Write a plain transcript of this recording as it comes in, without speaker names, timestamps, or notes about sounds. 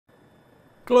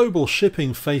Global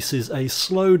shipping faces a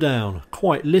slowdown,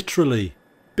 quite literally.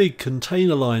 Big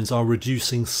container lines are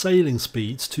reducing sailing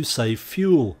speeds to save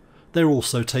fuel. They're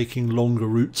also taking longer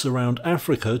routes around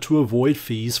Africa to avoid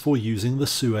fees for using the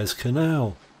Suez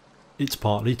canal. It's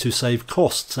partly to save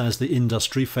costs as the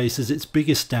industry faces its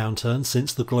biggest downturn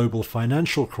since the global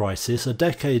financial crisis a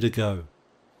decade ago.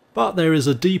 But there is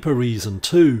a deeper reason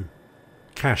too.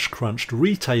 Cash-crunched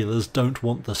retailers don't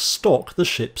want the stock the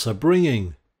ships are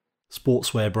bringing.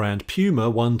 Sportswear brand Puma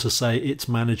won to say it's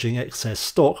managing excess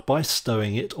stock by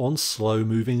stowing it on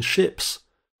slow-moving ships.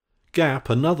 Gap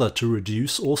another to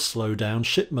reduce or slow down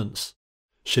shipments.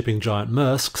 Shipping giant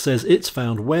Maersk says it's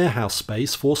found warehouse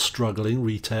space for struggling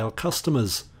retail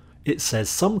customers. It says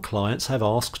some clients have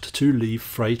asked to leave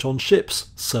freight on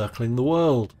ships circling the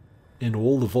world. In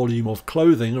all, the volume of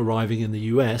clothing arriving in the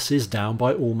US is down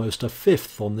by almost a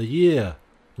fifth on the year.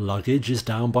 Luggage is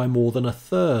down by more than a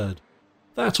third.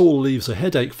 That all leaves a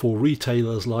headache for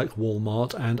retailers like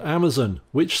Walmart and Amazon,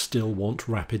 which still want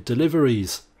rapid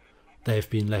deliveries. They've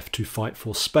been left to fight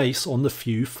for space on the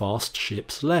few fast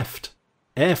ships left.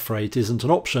 Air freight isn't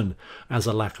an option, as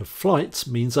a lack of flights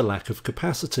means a lack of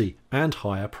capacity and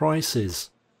higher prices.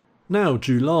 Now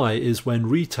July is when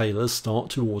retailers start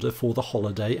to order for the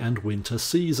holiday and winter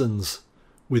seasons.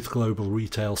 With global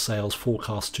retail sales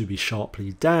forecast to be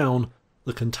sharply down,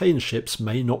 the container ships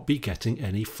may not be getting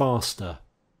any faster.